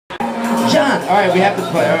John. All right, we have to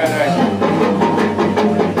play. All right, all right.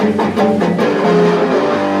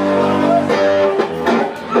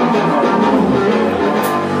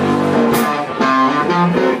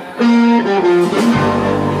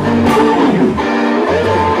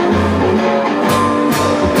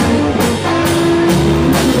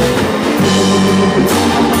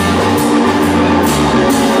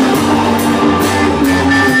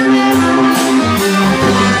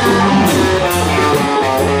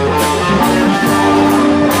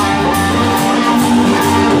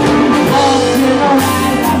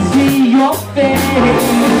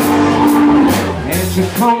 You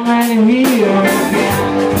come right here again.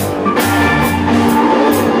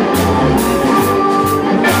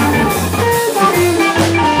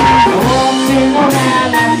 Walking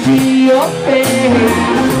around, I see your face,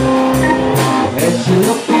 and you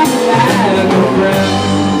looking like a friend.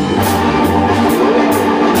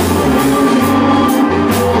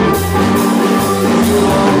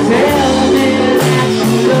 Tell me that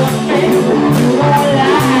you love me, you won't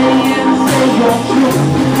lie and say you're true.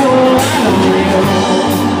 Oh, I don't know.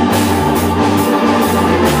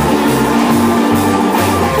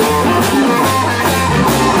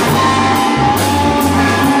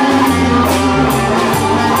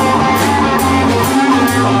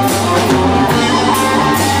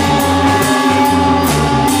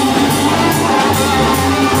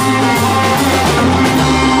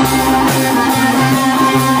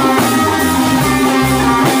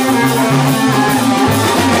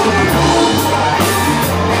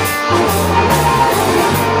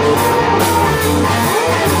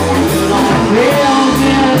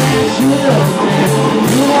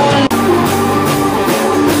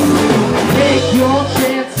 Take your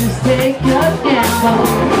chances, take your gamble.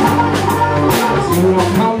 You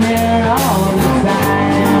won't come here all the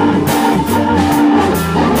time.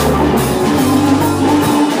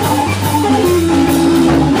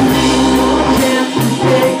 Chances,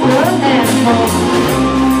 take your gamble.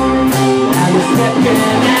 Now you're stepping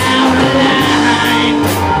out of line.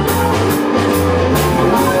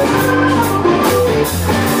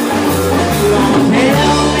 Don't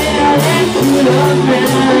tell me that you love me.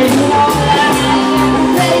 You won't lie,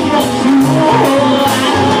 say you're true. I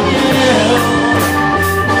love you.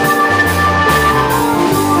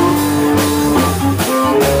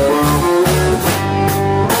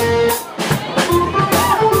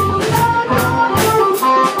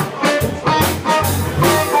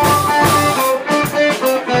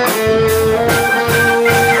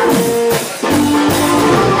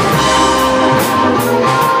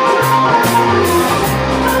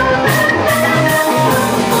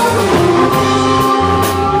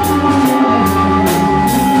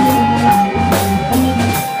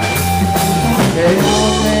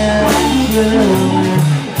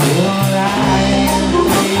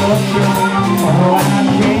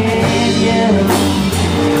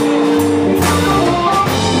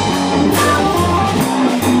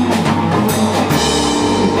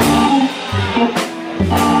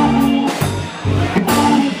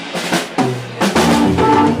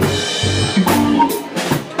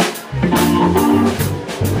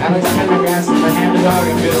 Alex Pendergrass and the hand dog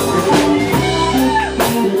and Bill.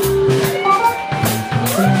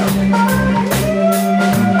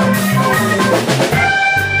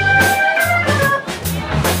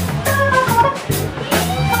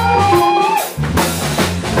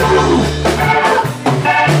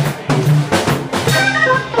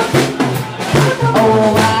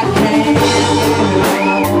 Oh, I can't.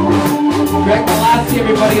 Greg Malassi,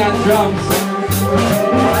 everybody on drums.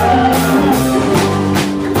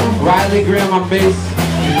 Riley Graham on bass.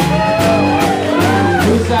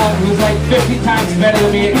 Who's like 50 times better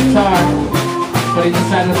than me at guitar, but he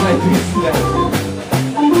decided to play bass today.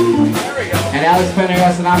 And Alex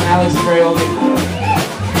Pendergrass, and I'm Alex Fraioli.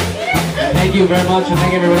 Thank you very much, and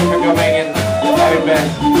thank everybody for coming and having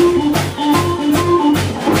bands.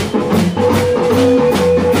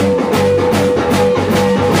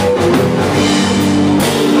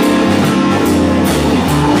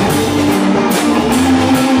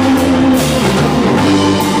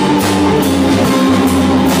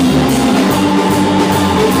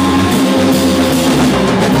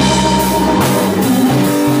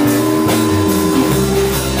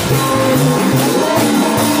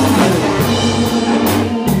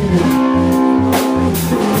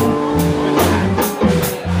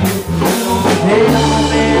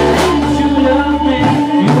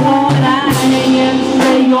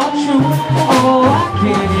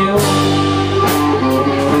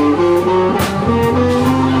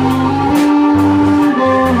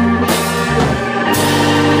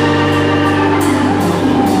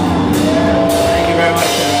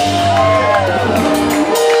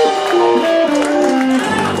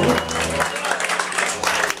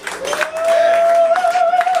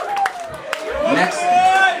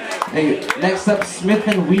 Hey, next up, Smith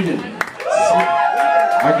and Whedon.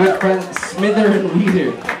 Our good friend Smither and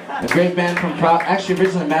Weeder, a great band from actually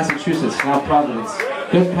originally Massachusetts, now Providence.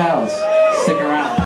 Good pals. Stick around.